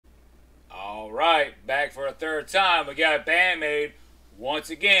Alright, back for a third time. We got BAND-MAID once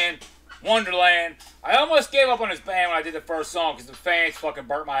again. Wonderland. I almost gave up on this band when I did the first song because the fans fucking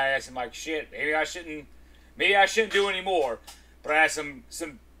burnt my ass and like shit. Maybe I shouldn't do any more. But I had some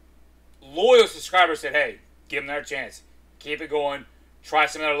loyal subscribers said, hey, give them their chance. Keep it going. Try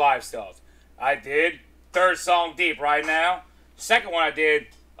some other live stuff. I did. Third song deep right now. Second one I did,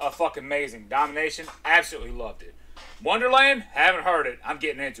 fucking amazing. Domination, absolutely loved it. Wonderland, haven't heard it. I'm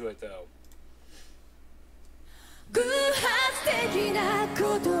getting into it though.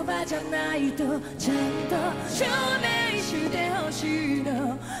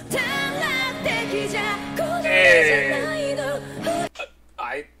 Hey.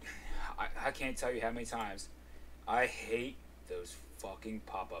 I can't tell you how many times I hate those fucking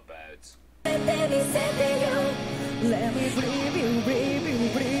pop-up ads. Wait,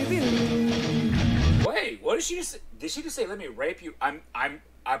 what did she just say? Did she just say, let me rape you? I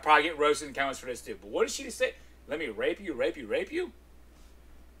probably get roasted in comments for this too, but what did she just say? Let me rape you, rape you, rape you?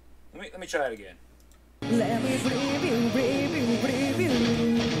 Let me try that again.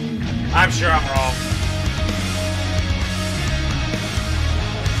 I'm sure I'm wrong.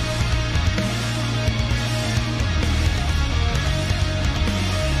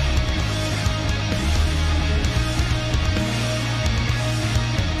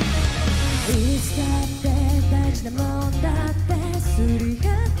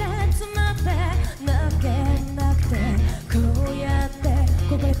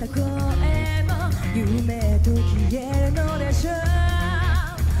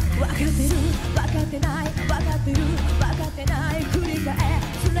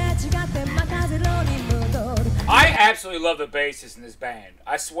 I absolutely love the bassist in this band.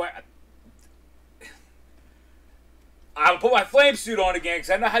 I swear. I'll put my flame suit on again because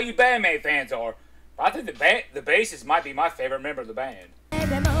I know how you BAND-MAID fans are. But I think the bassist might be my favorite member of the band.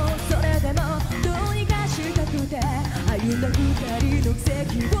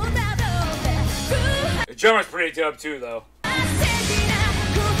 The drummer's pretty dope too, though.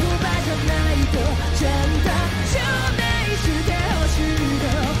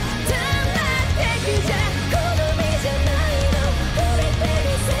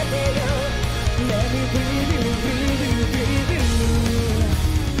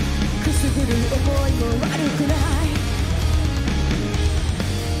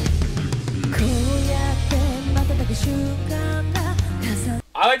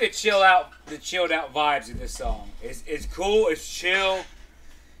 I like the chilled out vibes in this song. It's cool, it's chill.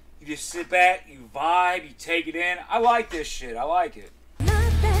 You just sit back, you vibe, you take it in. I like this shit. I like it.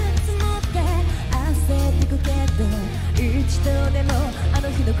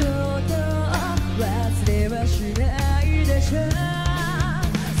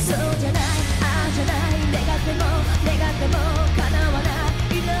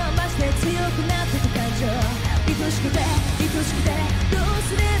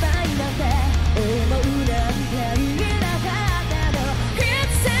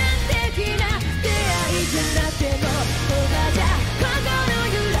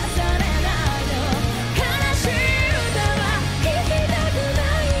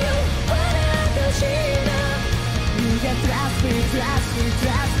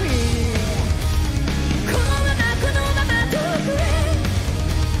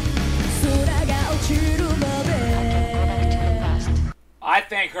 I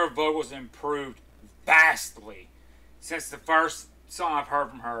think her vocals improved vastly since the first song I've heard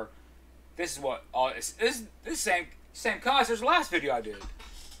from her. This is what this same concert as the last video I did.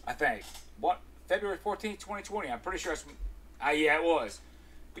 I think February 14th, 2020. I'm pretty sure it's yeah, it was.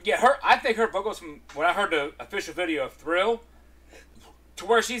 But yeah, I think her vocals from when I heard the official video of Thrill to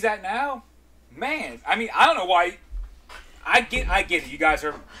where she's at now, man. I mean, I don't know why. I get it. You guys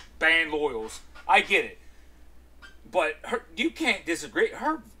are band loyals. I get it. But you can't disagree.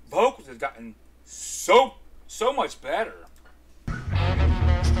 Her vocals have gotten so much better.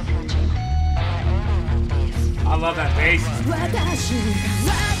 I love that bass.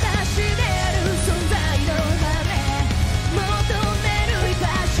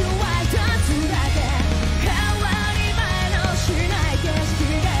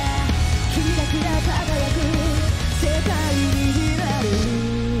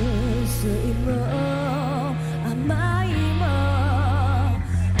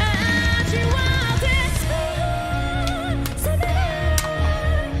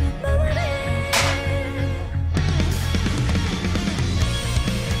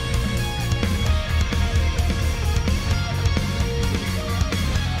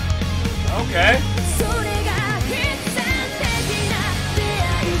 Okay.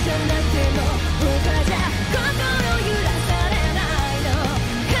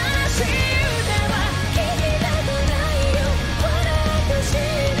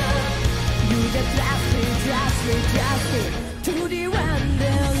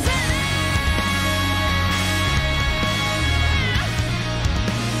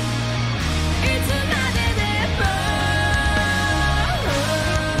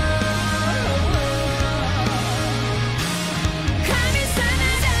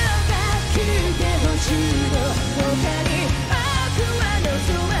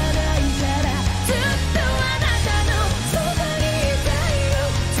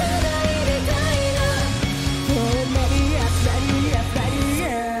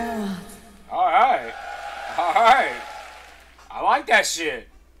 that shit.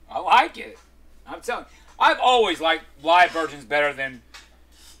 I like it. I'm telling you. I've always liked live versions better than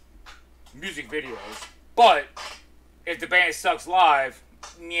music videos. But if the band sucks live,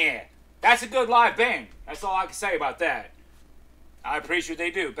 yeah. That's a good live band. That's all I can say about that. I appreciate what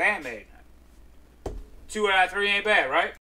they do. BAND-MAID. 2 out of 3 ain't bad, right?